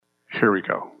Here we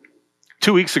go.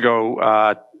 2 weeks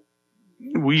ago,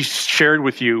 we shared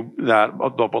with you that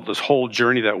about this whole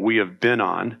journey that we have been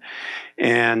on,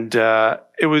 and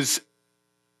it was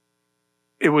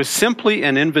simply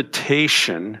an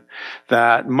invitation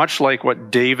that, much like what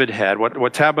David had,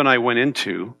 what Tab and I went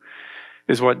into,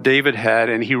 is what David had,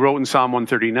 and he wrote in Psalm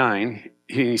 139.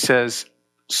 He says,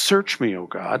 "Search me, O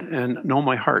God, and know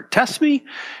my heart. Test me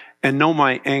and know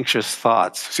my anxious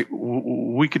thoughts." See,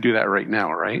 we could do that right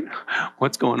now, right?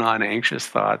 What's going on? Anxious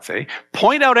thoughts, eh?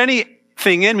 Point out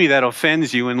anything in me that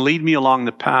offends you and lead me along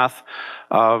the path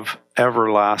of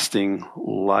everlasting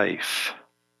life.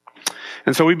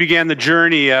 And so we began the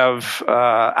journey of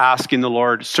asking the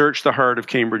Lord, search the heart of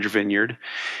Cambridge Vineyard.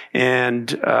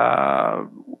 And,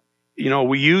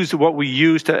 we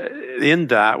used in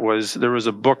that was, there was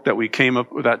a book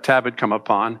that Tab had come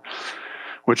upon,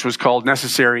 which was called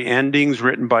Necessary Endings,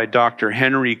 written by Dr.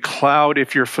 Henry Cloud.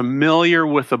 If you're familiar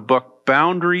with the book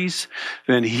Boundaries,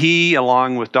 then he,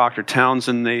 along with Dr.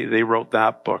 Townsend, they wrote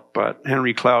that book. But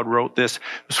Henry Cloud wrote this. It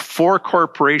was for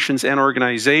corporations and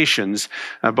organizations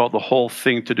about the whole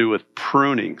thing to do with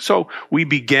pruning. So we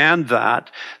began that.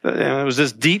 And it was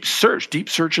this deep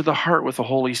search of the heart with the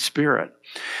Holy Spirit.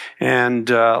 And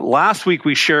last week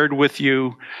we shared with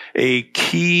you a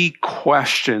key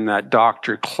question that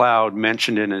Dr. Cloud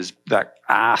mentioned that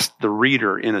asked the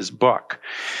reader in his book.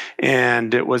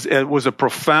 And it was a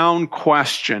profound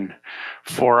question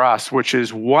for us, which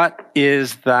is, what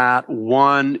is that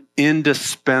one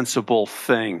indispensable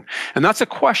thing? And that's a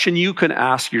question you can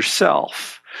ask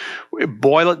yourself.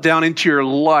 Boil it down into your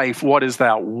life. What is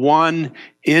that one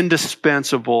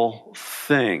indispensable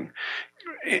thing?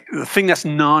 The thing that's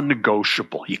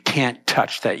non-negotiable. You can't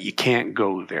touch that. You can't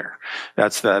go there.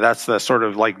 That's the sort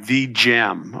of like the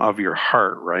gem of your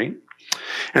heart, right?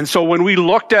 And so when we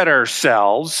looked at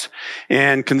ourselves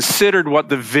and considered what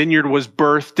the vineyard was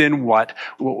birthed in, what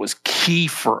was key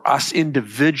for us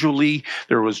individually,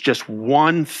 there was just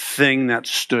one thing that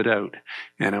stood out,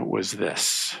 and it was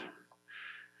this: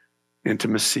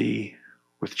 intimacy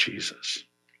with Jesus.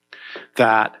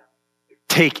 That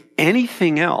take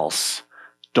anything else,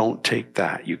 don't take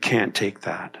that. You can't take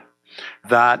that.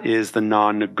 That is the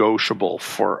non-negotiable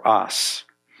for us.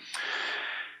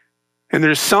 And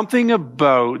there's something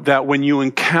about that when you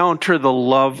encounter the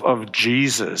love of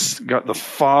Jesus, the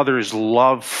Father's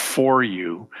love for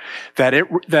you, that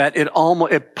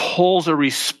it pulls a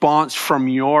response from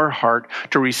your heart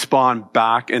to respond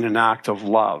back in an act of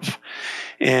love.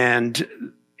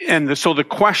 So the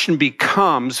question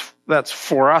becomes, that's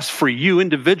for us, for you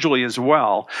individually as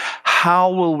well,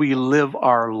 how will we live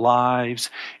our lives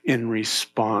in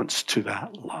response to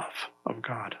that love of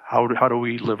God? How do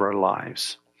we live our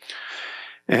lives?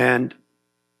 And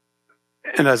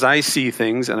as I see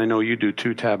things, and I know you do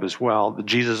too, Tab, as well,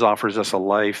 Jesus offers us a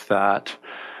life that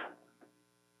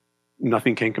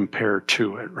nothing can compare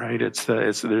to it, right? It's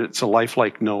a life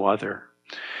like no other.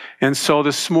 And so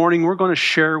this morning, we're going to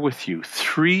share with you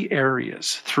three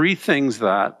things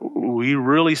that we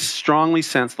really strongly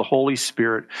sense the Holy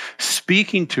Spirit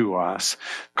speaking to us,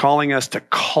 calling us to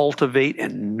cultivate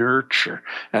and nurture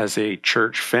as a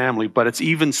church family. But it's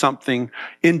even something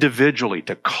individually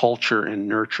to culture and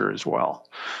nurture as well.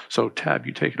 So Tab,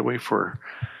 you take it away for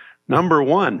number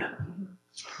one.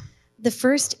 The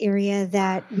first area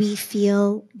that we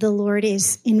feel the Lord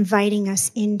is inviting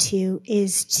us into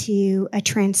is to a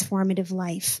transformative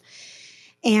life.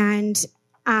 And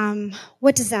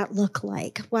what does that look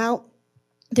like? Well,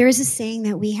 there is a saying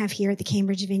that we have here at the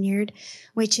Cambridge Vineyard,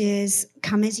 which is,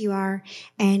 "Come as you are,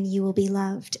 and you will be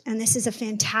loved." And this is a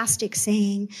fantastic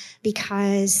saying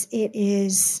because it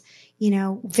is,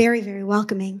 very, very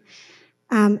welcoming.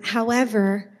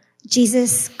 However,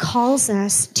 Jesus calls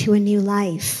us to a new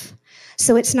life.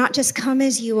 So it's not just come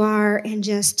as you are and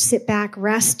just sit back,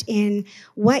 rest in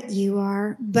what you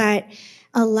are, but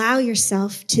allow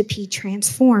yourself to be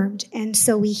transformed. And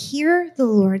so we hear the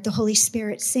Lord, the Holy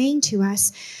Spirit, saying to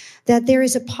us that there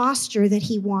is a posture that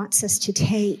he wants us to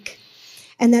take.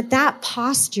 And that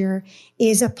posture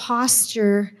is a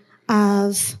posture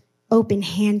of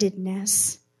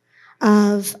open-handedness,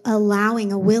 of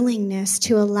allowing a willingness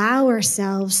to allow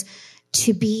ourselves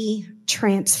to be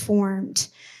transformed.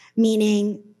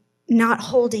 Meaning not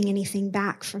holding anything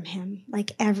back from him,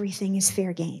 like everything is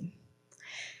fair game,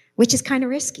 which is kind of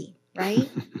risky, right?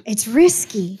 It's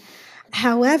risky.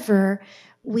 However,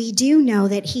 we do know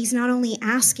that he's not only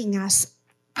asking us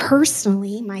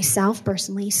personally, myself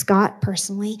personally, Scott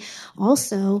personally,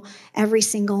 also every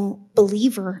single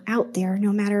believer out there,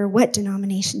 no matter what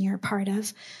denomination you're a part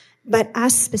of, but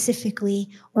us specifically,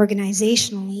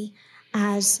 organizationally,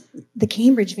 as the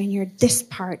Cambridge Vineyard, this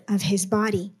part of his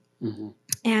body. Mm-hmm.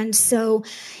 And so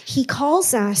he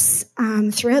calls us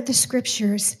throughout the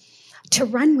scriptures to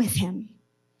run with him.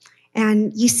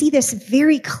 And you see this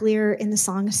very clear in the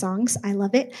Song of Songs. I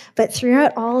love it. But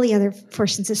throughout all the other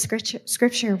portions of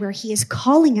scripture where he is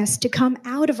calling us to come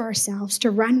out of ourselves,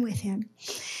 to run with him.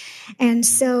 And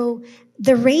so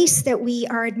the race that we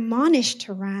are admonished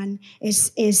to run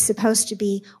is supposed to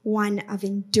be one of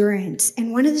endurance.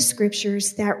 And one of the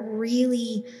scriptures that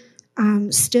really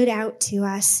stood out to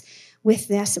us with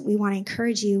this that we want to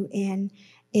encourage you in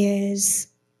is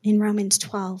in Romans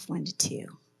 12, 1-2.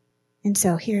 And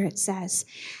so here it says,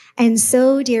 "And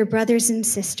so, dear brothers and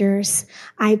sisters,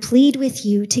 I plead with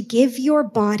you to give your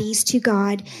bodies to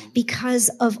God because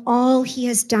of all he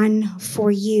has done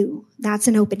for you." That's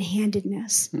an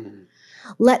open-handedness. Mm-hmm.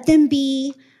 "Let them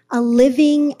be a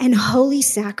living and holy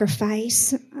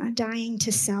sacrifice, dying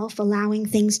to self, allowing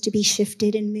things to be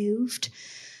shifted and moved,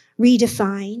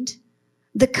 redefined,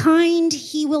 the kind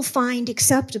he will find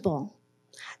acceptable.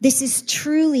 This is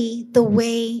truly the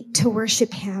way to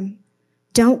worship him.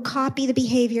 Don't copy the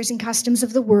behaviors and customs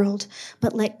of the world,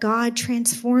 but let God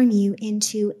transform you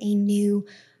into a new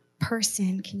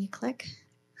person." Can you click?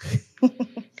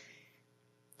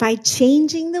 "By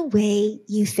changing the way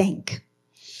you think.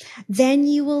 Then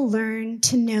you will learn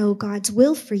to know God's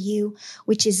will for you,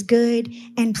 which is good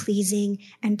and pleasing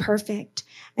and perfect."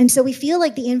 And so we feel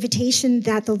like the invitation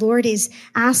that the Lord is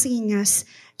asking us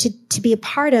to be a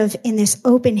part of in this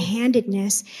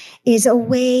open-handedness is a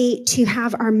way to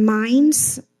have our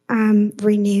minds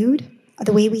renewed,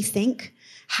 the way we think,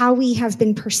 how we have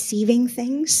been perceiving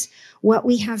things, what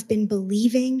we have been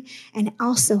believing, and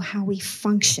also how we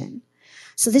function.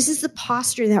 So this is the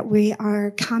posture that we are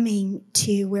coming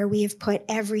to, where we have put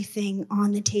everything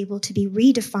on the table to be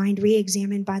redefined,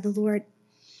 re-examined by the Lord.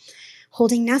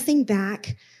 Holding nothing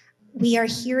back, we are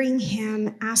hearing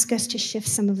him ask us to shift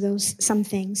some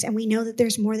things. And we know that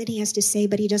there's more that he has to say,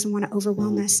 but he doesn't want to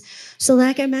overwhelm us. So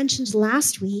like I mentioned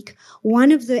last week,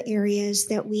 one of the areas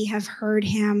that we have heard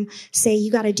him say,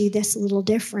 you got to do this a little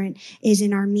different, is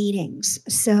in our meetings.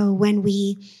 So when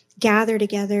we gather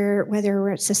together, whether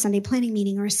it's a Sunday planning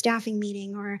meeting or a staffing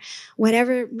meeting or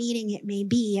whatever meeting it may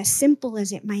be, as simple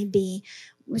as it might be,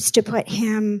 was to put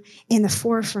him in the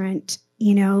forefront,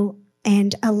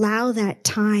 and allow that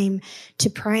time to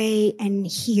pray and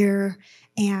hear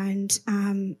and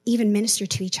even minister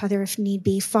to each other if need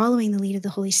be, following the lead of the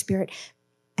Holy Spirit,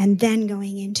 and then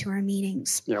going into our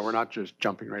meetings. Yeah, we're not just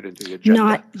jumping right into the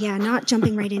agenda. Not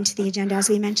jumping right into the agenda. As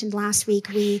we mentioned last week,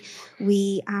 we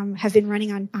have been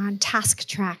running on task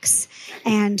tracks,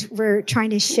 and we're trying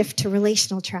to shift to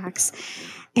relational tracks.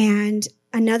 And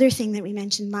another thing that we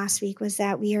mentioned last week was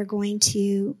that we are going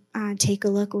to take a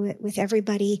look with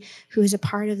everybody who is a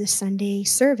part of the Sunday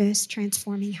service,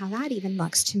 transforming how that even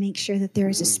looks, to make sure that there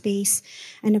is a space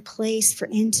and a place for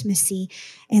intimacy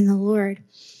in the Lord.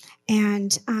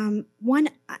 And one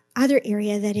other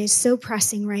area that is so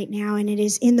pressing right now, and it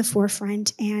is in the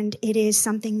forefront, and it is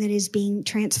something that is being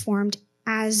transformed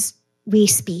as we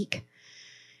speak,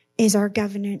 is our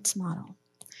governance model.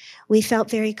 We felt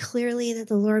very clearly that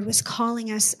the Lord was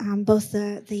calling us, both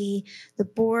the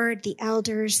board, the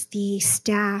elders, the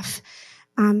staff,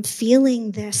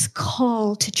 feeling this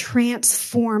call to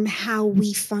transform how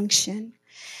we function.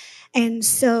 And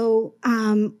so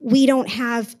we don't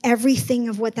have everything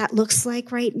of what that looks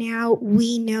like right now.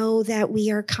 We know that we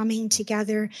are coming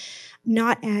together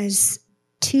not as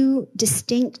two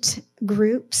distinct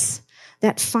groups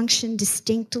that function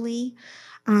distinctly,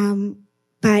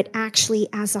 but actually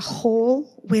as a whole,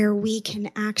 where we can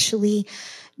actually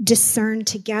discern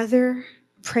together,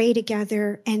 pray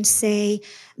together, and say,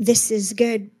 this is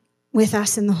good with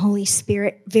us and the Holy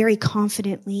Spirit, very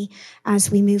confidently as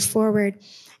we move forward.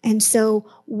 And so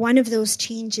one of those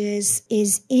changes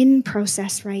is in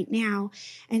process right now.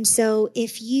 And so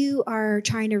if you are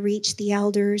trying to reach the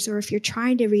elders, or if you're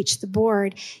trying to reach the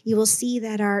board, you will see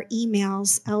that our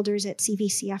emails,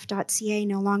 elders@cvcf.ca,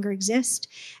 no longer exist,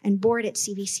 and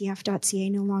board@cvcf.ca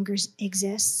no longer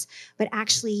exists. But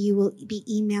actually, you will be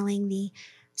emailing the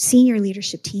senior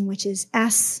leadership team, which is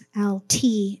slt@cvcf.ca,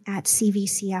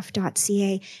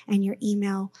 and your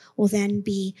email will then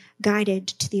be guided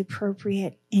to the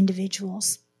appropriate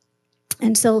individuals.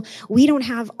 And so we don't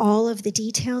have all of the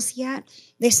details yet.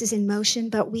 This is in motion,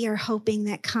 but we are hoping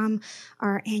that come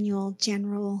our annual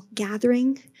general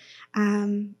gathering,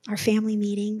 our family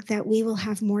meeting, that we will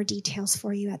have more details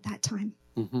for you at that time.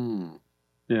 Mm-hmm.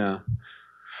 Yeah.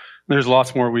 There's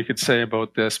lots more we could say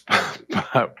about this,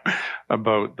 but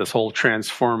about this whole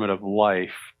transformative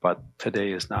life, but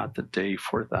today is not the day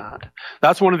for that.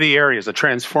 That's one of the areas, a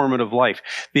transformative life.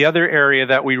 The other area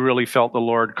that we really felt the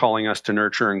Lord calling us to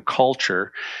nurture and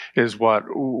culture is what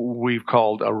we've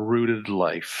called a rooted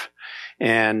life.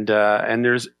 And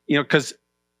there's, because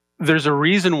there's a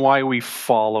reason why we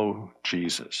follow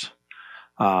Jesus.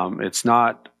 It's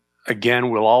not, again,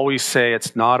 we'll always say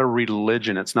it's not a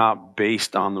religion. It's not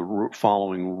based on the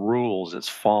following rules. It's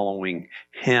following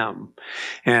him.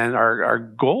 And our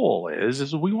goal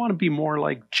is we want to be more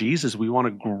like Jesus. We want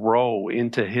to grow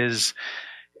into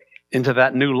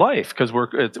that new life, because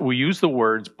we use the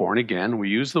words born again. We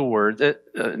use the word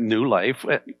new life.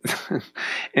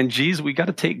 And we got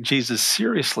to take Jesus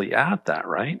seriously at that,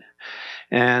 right?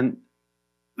 And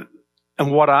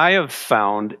what I have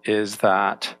found is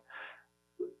that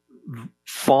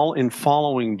in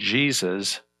following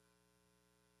Jesus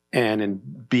and in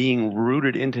being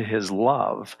rooted into his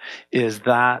love is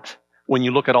that when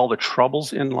you look at all the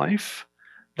troubles in life,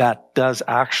 that does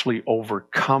actually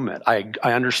overcome it. I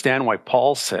understand why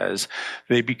Paul says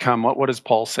they become, what does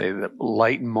Paul say? That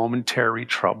light and momentary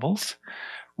troubles?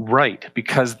 Right,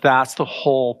 because that's the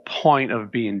whole point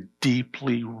of being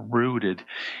deeply rooted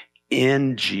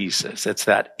in Jesus. It's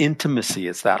that intimacy.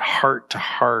 It's that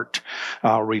heart-to-heart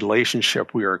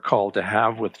relationship we are called to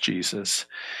have with Jesus.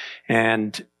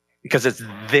 And because it's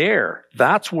there,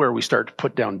 that's where we start to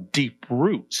put down deep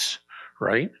roots,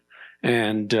 right?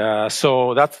 And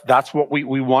so that's what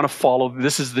we want to follow.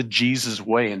 This is the Jesus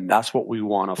way, and that's what we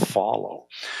want to follow.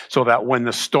 So that when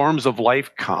the storms of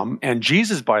life come, and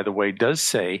Jesus, by the way, does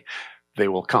say they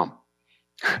will come.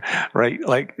 Right?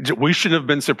 Like, we should have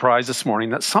been surprised this morning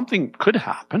that something could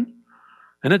happen,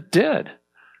 and it did.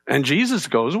 And Jesus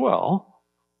goes, well,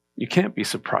 you can't be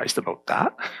surprised about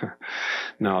that.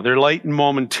 No, they're light and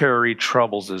momentary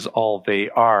troubles is all they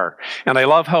are. And I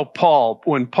love how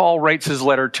when Paul writes his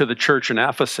letter to the church in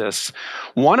Ephesus,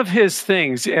 one of his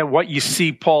things, and what you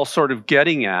see Paul sort of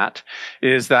getting at,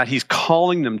 is that he's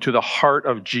calling them to the heart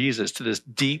of Jesus, to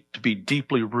be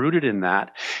deeply rooted in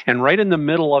that. And right in the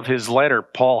middle of his letter,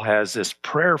 Paul has this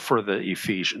prayer for the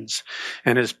Ephesians.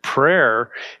 And his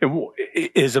prayer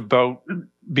is about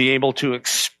be able to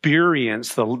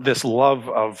experience this love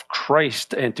of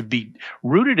Christ and to be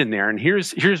rooted in there. And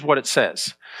here's what it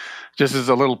says, just as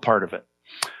a little part of it.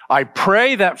 I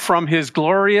pray that from his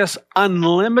glorious,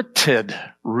 unlimited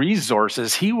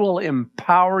resources, he will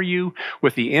empower you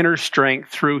with the inner strength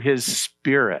through his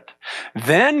Spirit.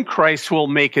 Then Christ will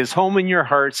make his home in your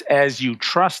hearts as you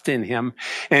trust in him,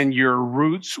 and your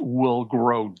roots will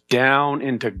grow down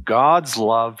into God's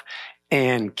love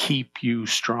and keep you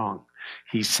strong.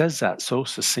 He says that so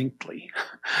succinctly,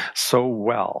 so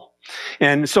well.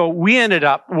 And so we ended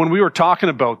up, when we were talking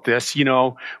about this,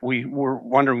 we were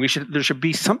wondering there should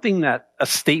be a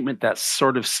statement that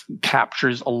sort of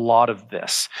captures a lot of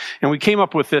this. And we came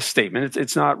up with this statement.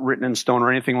 It's not written in stone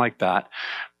or anything like that,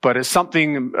 but it's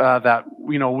something that,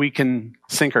 we can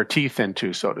sink our teeth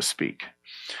into, so to speak.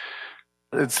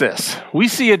 It's this. We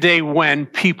see a day when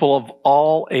people of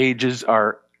all ages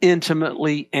are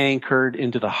intimately anchored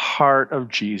into the heart of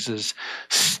Jesus,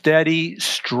 steady,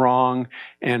 strong,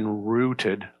 and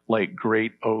rooted like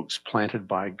great oaks planted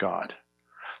by God.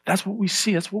 That's what we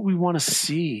see. That's what we want to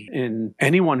see in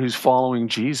anyone who's following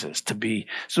Jesus, to be.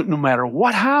 So no matter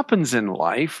what happens in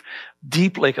life,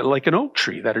 deep like an oak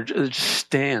tree that just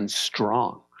stands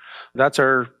strong. That's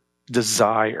our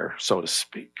desire, so to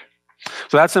speak.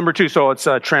 So that's number 2. So it's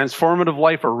a transformative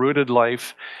life, a rooted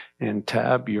life. And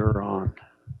Tab, you're on.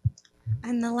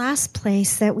 And the last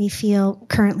place that we feel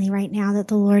currently right now that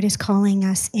the Lord is calling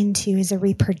us into is a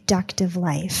reproductive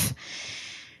life.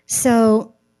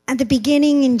 So at the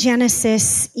beginning in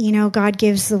Genesis, God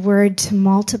gives the word to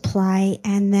multiply.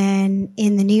 And then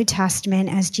in the New Testament,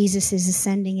 as Jesus is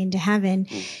ascending into heaven,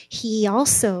 he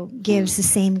also gives the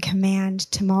same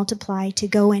command to multiply, to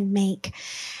go and make.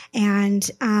 And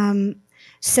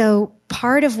so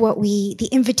part of the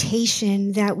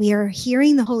invitation that we are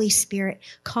hearing the Holy Spirit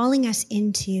calling us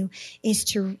into is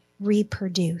to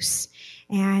reproduce.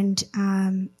 And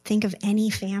think of any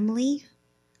family,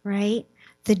 right?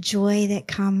 The joy that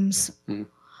comes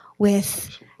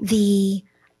with the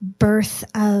birth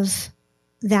of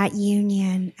that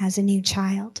union as a new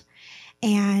child.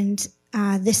 And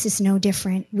this is no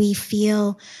different. We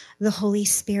feel the Holy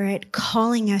Spirit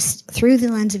calling us through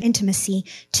the lens of intimacy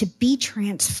to be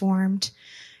transformed,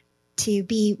 to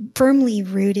be firmly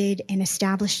rooted and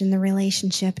established in the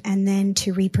relationship, and then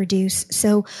to reproduce.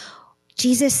 So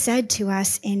Jesus said to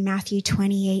us in Matthew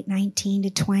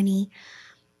 28:19-20,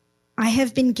 I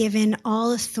have been given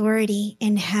all authority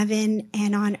in heaven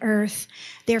and on earth.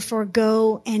 Therefore,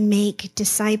 go and make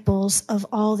disciples of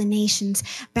all the nations,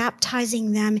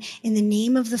 baptizing them in the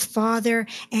name of the Father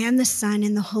and the Son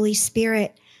and the Holy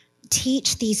Spirit.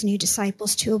 Teach these new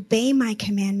disciples to obey my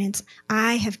commandments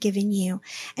I have given you.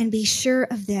 And be sure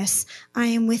of this, I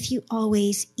am with you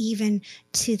always, even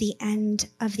to the end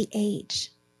of the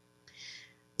age.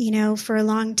 You know, for a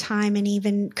long time, and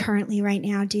even currently right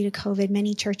now due to COVID,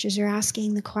 many churches are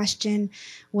asking the question,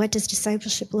 what does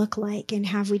discipleship look like? And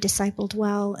have we discipled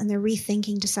well? And they're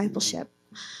rethinking discipleship.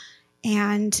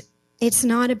 And it's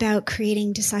not about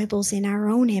creating disciples in our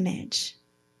own image,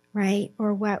 right?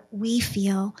 Or what we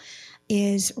feel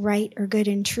is right or good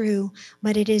and true,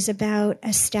 but it is about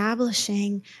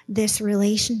establishing this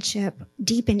relationship,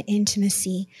 deep in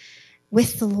intimacy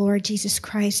with the Lord Jesus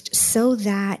Christ, so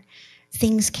that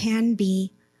things can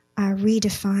be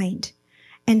redefined.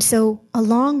 And so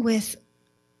along with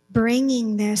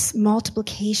bringing this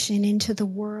multiplication into the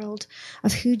world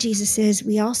of who Jesus is,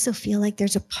 we also feel like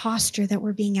there's a posture that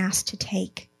we're being asked to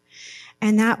take.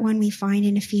 And that one we find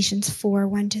in Ephesians 4,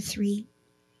 1-3.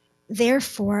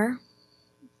 Therefore,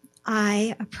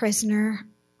 I, a prisoner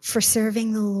for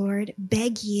serving the Lord,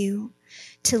 beg you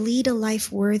to lead a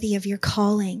life worthy of your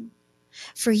calling.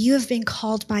 For you have been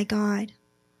called by God.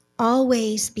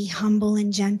 Always be humble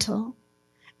and gentle.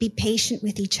 Be patient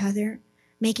with each other,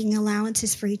 making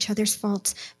allowances for each other's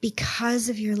faults because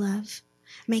of your love.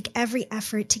 Make every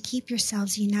effort to keep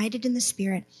yourselves united in the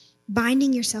Spirit,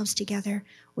 binding yourselves together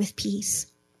with peace.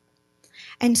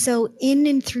 And so in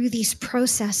and through these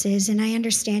processes, and I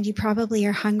understand you probably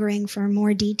are hungering for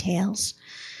more details,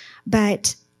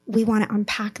 but we want to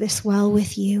unpack this well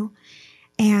with you.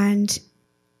 And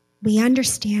we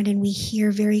understand and we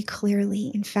hear very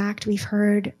clearly. In fact, we've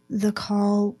heard the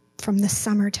call from the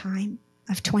summertime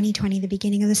of 2020, the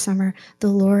beginning of the summer, the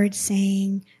Lord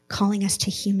saying, calling us to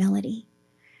humility.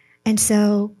 And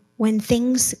so when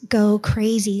things go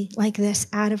crazy like this,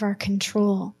 out of our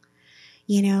control,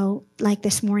 you know, like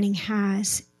this morning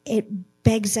has, it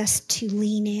begs us to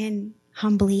lean in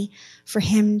humbly for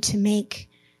him to make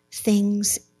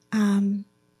things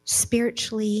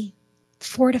spiritually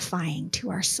fortifying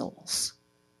to our souls.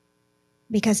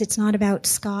 Because it's not about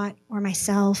Scott or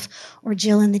myself or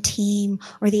Jill and the team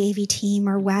or the AV team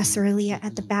or Wes or Leah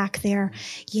at the back there.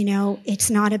 You know,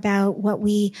 it's not about what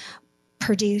we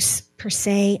produce per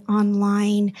se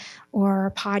online or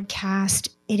a podcast.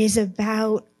 It is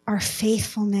about our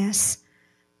faithfulness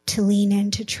to lean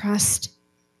in, to trust,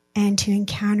 and to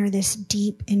encounter this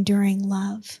deep, enduring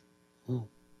love.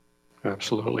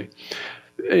 Absolutely.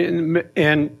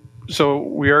 And so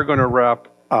we are going to wrap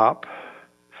up,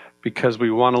 because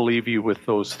we want to leave you with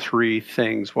those three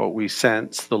things, what we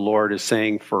sense the Lord is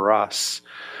saying for us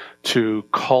to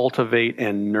cultivate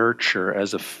and nurture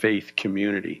as a faith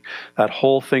community. That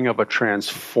whole thing of a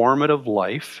transformative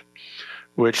life,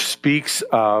 which speaks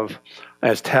of,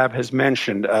 as Tab has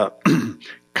mentioned,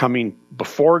 coming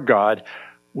before God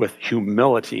with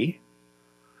humility,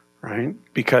 right?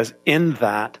 Because in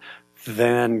that,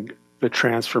 then the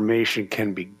transformation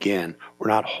can begin. We're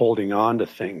not holding on to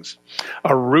things.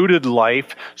 A rooted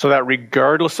life, so that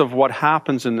regardless of what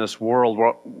happens in this world,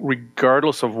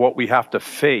 regardless of what we have to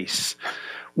face,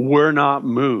 we're not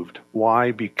moved.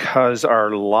 Why? Because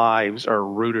our lives are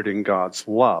rooted in God's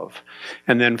love.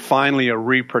 And then finally, a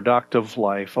reproductive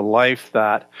life, a life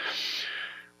that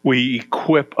we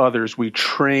equip others, we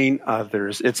train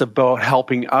others. It's about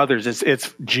helping others.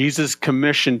 It's Jesus'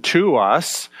 commission to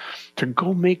us to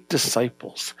go make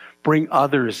disciples, bring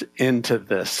others into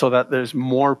this so that there's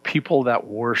more people that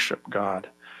worship God.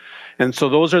 And so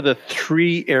those are the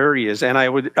three areas. And I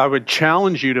would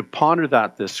challenge you to ponder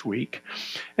that this week.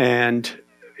 And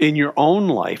in your own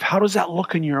life, how does that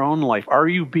look in your own life? Are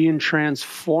you being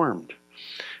transformed?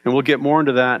 And we'll get more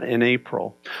into that in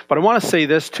April. But I want to say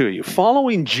this to you.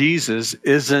 Following Jesus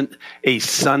isn't a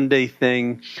Sunday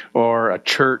thing or a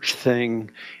church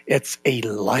thing. It's a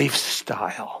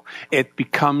lifestyle. It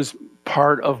becomes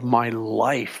part of my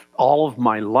life, all of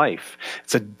my life.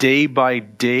 It's a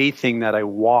day-by-day thing that I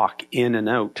walk in and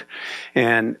out.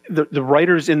 And the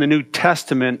writers in the New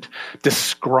Testament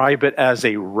describe it as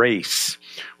a race,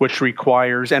 which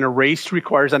requires, and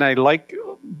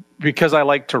because I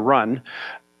like to run,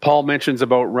 Paul mentions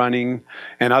about running,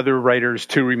 and other writers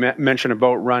too mention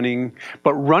about running.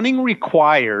 But running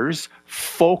requires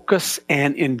focus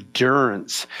and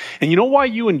endurance. And you know why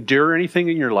you endure anything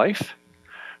in your life?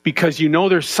 Because you know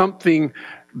there's something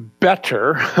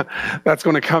better that's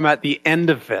going to come at the end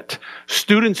of it.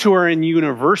 Students who are in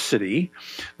university,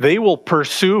 they will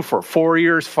pursue for 4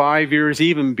 years, 5 years,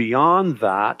 even beyond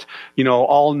that,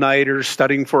 all-nighters,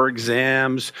 studying for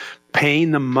exams,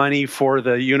 paying the money for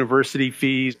the university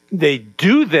fees. They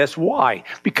do this. Why?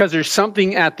 Because there's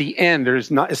something at the end.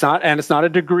 It's not a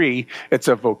degree. It's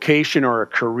a vocation or a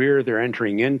career they're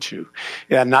entering into.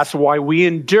 And that's why we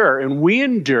endure. And we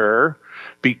endure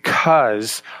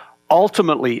because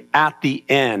ultimately at the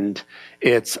end,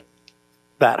 it's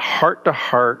that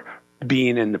heart-to-heart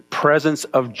being in the presence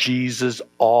of Jesus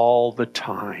all the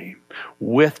time.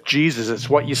 With Jesus. It's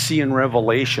what you see in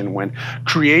Revelation when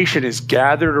creation is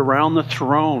gathered around the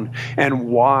throne. And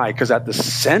why? Because at the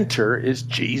center is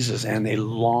Jesus, and they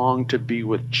long to be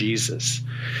with Jesus.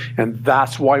 And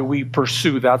that's why we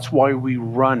pursue. That's why we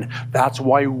run. That's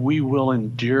why we will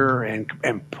endure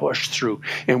and push through.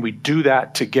 And we do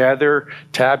that together.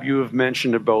 Tab, you have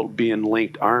mentioned about being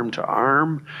linked arm to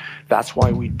arm. That's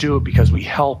why we do it, because we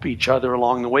help each other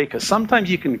along the way. Because sometimes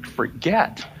you can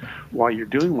forget while you're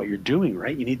doing what you're doing,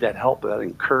 right? You need that help, that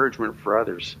encouragement for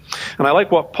others. And I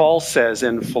like what Paul says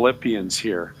in Philippians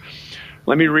here.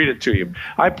 Let me read it to you.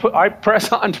 I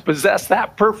press on to possess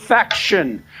that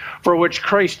perfection for which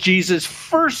Christ Jesus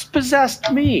first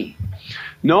possessed me.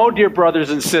 No, dear brothers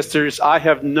and sisters, I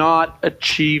have not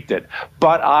achieved it,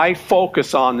 but I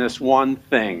focus on this one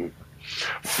thing.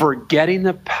 Forgetting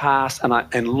the past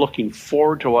and looking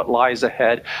forward to what lies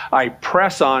ahead, I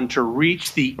press on to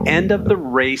reach the end of the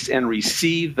race and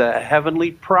receive the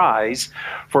heavenly prize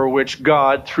for which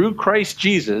God, through Christ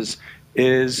Jesus,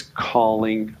 is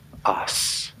calling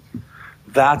us.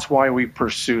 That's why we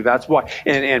pursue. That's why.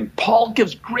 And Paul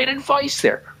gives great advice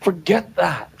there. Forget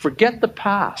that. Forget the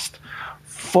past.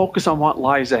 Focus on what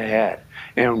lies ahead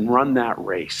and run that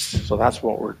race. So that's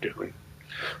what we're doing.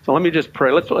 So let me just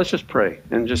pray. Let's just pray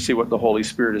and just see what the Holy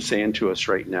Spirit is saying to us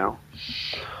right now.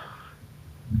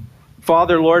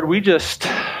 Father, Lord, we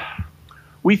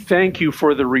thank you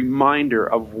for the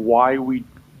reminder of why we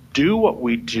do what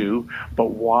we do,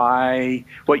 but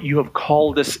what you have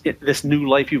called us, this new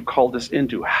life you've called us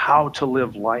into, how to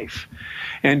live life.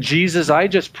 And Jesus, I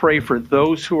just pray for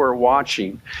those who are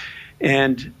watching,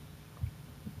 and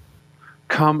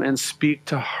come and speak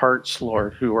to hearts,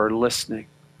 Lord, who are listening.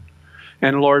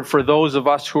 And Lord, for those of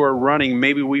us who are running,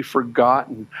 maybe we've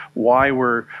forgotten why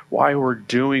we're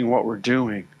doing what we're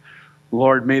doing.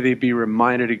 Lord, may they be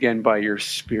reminded again by your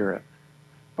Spirit,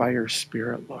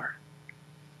 Lord,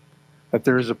 that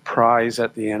there is a prize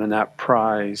at the end, and that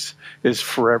prize is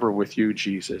forever with you,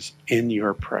 Jesus, in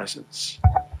your presence,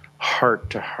 heart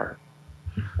to heart.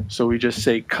 So we just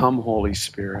say, come, Holy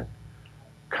Spirit,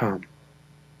 come.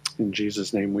 In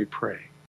Jesus' name we pray.